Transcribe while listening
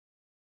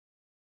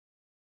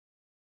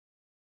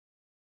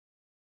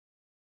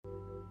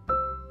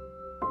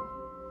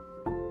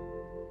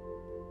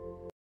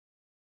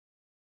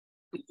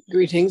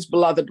Greetings,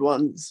 beloved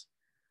ones.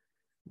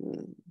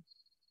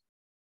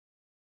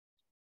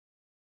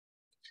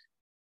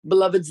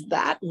 Beloveds,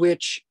 that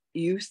which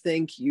you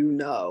think you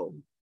know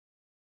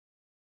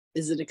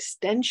is an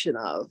extension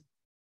of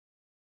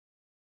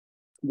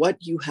what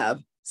you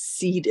have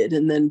seeded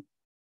and then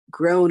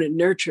grown and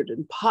nurtured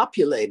and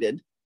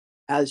populated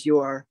as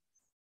your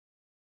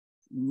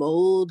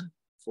mold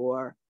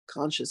for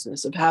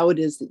consciousness of how it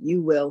is that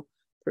you will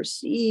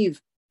perceive,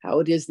 how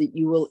it is that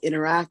you will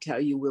interact, how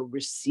you will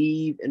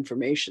receive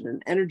information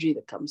and energy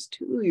that comes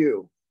to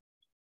you.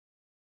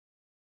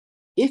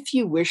 If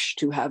you wish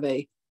to have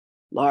a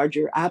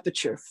larger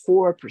aperture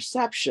for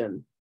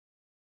perception,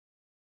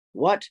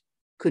 what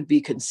could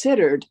be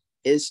considered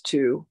is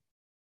to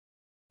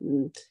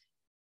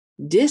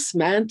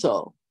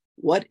dismantle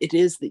what it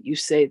is that you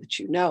say that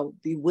you know.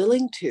 Be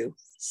willing to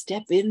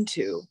step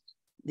into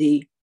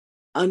the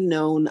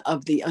unknown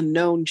of the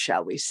unknown,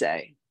 shall we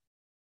say.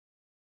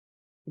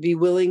 Be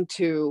willing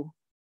to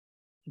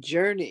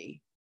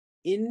journey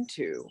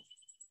into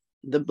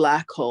the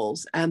black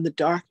holes and the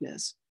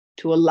darkness,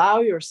 to allow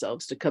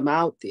yourselves to come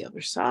out the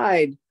other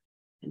side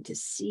and to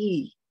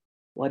see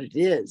what it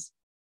is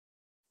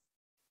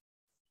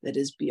that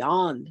is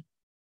beyond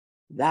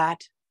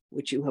that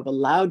which you have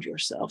allowed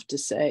yourself to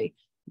say,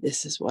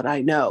 this is what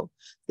I know.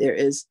 There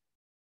is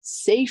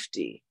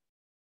safety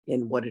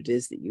in what it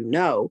is that you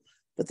know,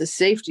 but the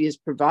safety is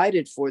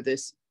provided for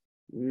this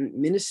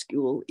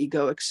minuscule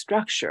egoic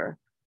structure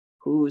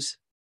whose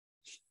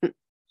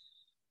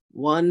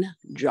one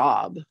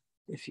job,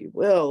 if you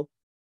will,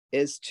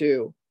 is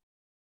to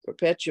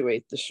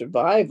perpetuate the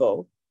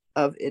survival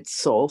of its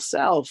soul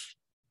self.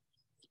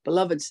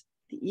 Beloveds,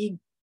 the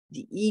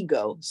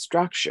ego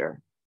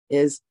structure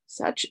is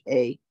such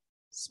a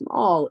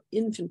small,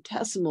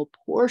 infinitesimal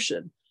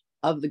portion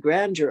of the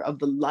grandeur of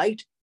the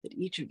light that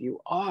each of you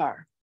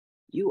are.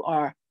 You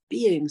are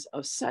beings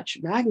of such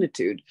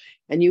magnitude,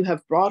 and you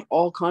have brought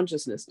all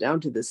consciousness down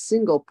to this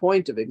single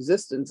point of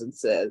existence and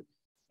said,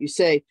 you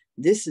say,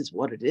 this is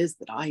what it is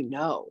that I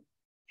know.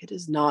 It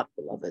is not,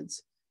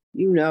 beloveds.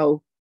 You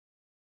know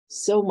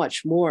so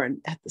much more, and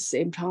at the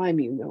same time,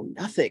 you know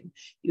nothing.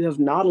 You have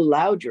not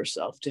allowed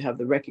yourself to have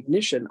the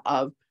recognition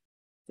of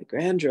the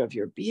grandeur of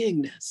your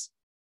beingness.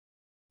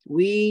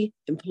 We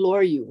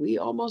implore you, we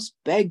almost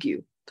beg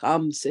you,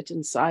 come sit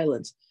in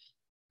silence,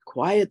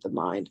 quiet the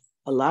mind,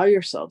 allow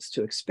yourselves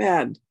to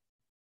expand,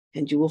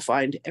 and you will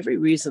find every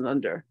reason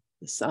under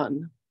the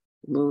sun,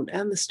 the moon,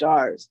 and the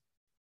stars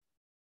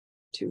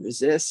to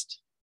resist,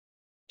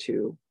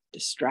 to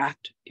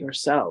distract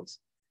yourselves.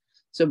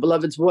 So,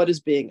 beloveds, what is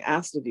being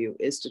asked of you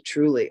is to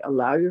truly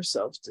allow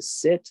yourselves to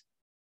sit,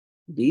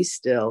 be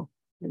still,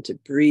 and to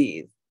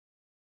breathe,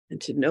 and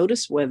to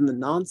notice when the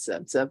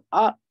nonsense of,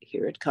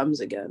 here it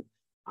comes again.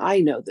 I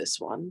know this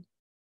one.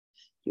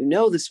 You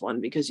know this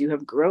one because you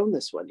have grown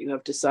this one. You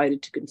have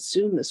decided to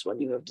consume this one.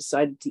 You have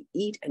decided to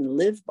eat and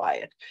live by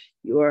it.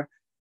 You are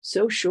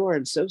so sure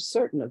and so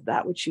certain of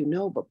that which you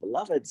know. But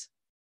beloveds,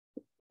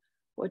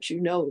 what you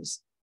know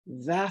is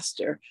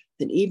vaster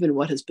than even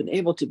what has been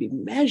able to be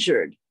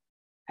measured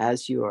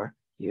as your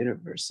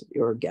universe,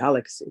 your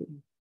galaxy,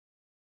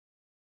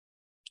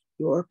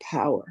 your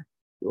power,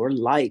 your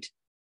light,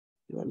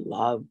 your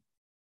love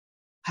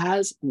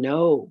has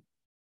no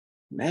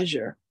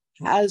measure,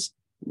 has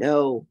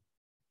no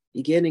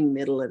beginning,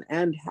 middle, and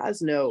end,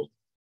 has no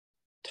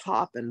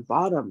top and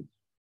bottom,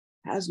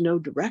 has no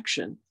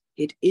direction.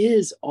 It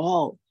is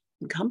all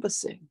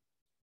encompassing.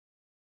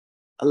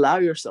 Allow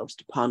yourselves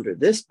to ponder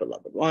this,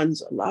 beloved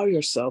ones. Allow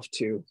yourself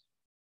to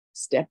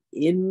step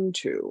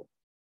into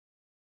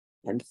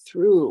and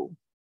through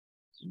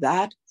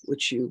that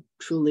which you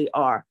truly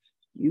are.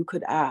 You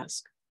could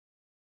ask,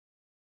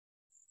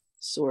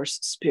 Source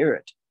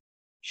Spirit,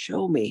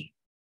 show me,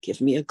 give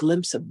me a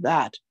glimpse of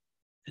that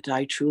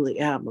I truly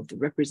am, of the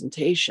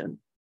representation,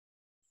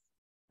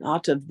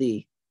 not of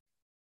the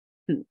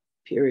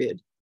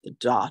period, the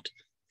dot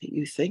that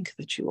you think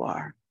that you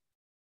are.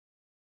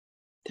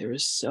 There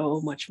is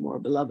so much more,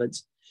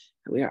 beloveds,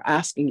 and we are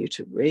asking you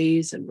to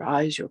raise and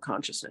rise your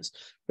consciousness.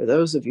 For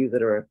those of you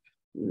that are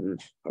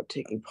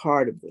taking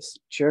part of this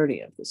journey,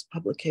 of this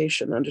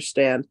publication,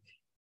 understand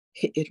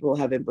it will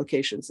have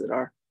implications that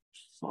are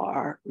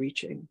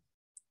far-reaching.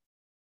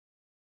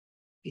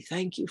 We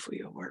thank you for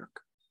your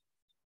work.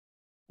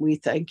 We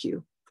thank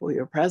you for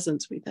your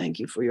presence. We thank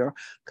you for your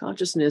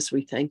consciousness.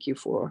 We thank you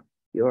for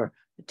your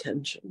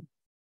attention.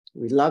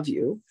 We love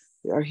you.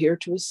 We are here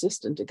to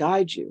assist and to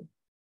guide you.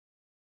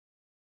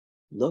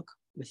 Look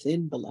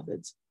within,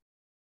 beloveds.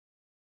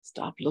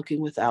 Stop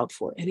looking without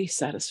for any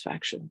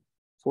satisfaction,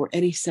 for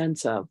any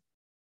sense of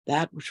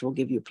that which will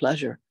give you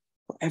pleasure.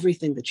 For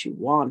everything that you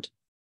want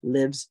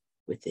lives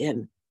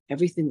within.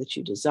 Everything that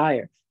you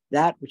desire,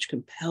 that which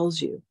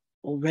compels you,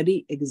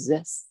 already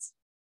exists.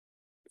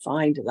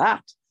 Find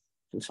that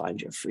and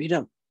find your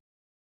freedom.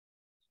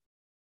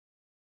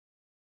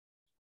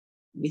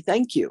 We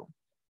thank you.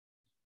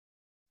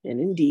 And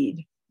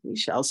indeed, we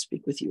shall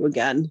speak with you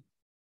again.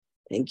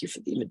 Thank you for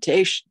the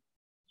invitation.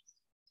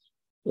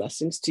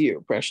 Blessings to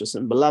you, precious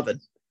and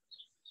beloved.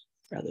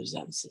 brothers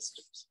and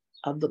sisters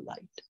of the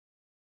light.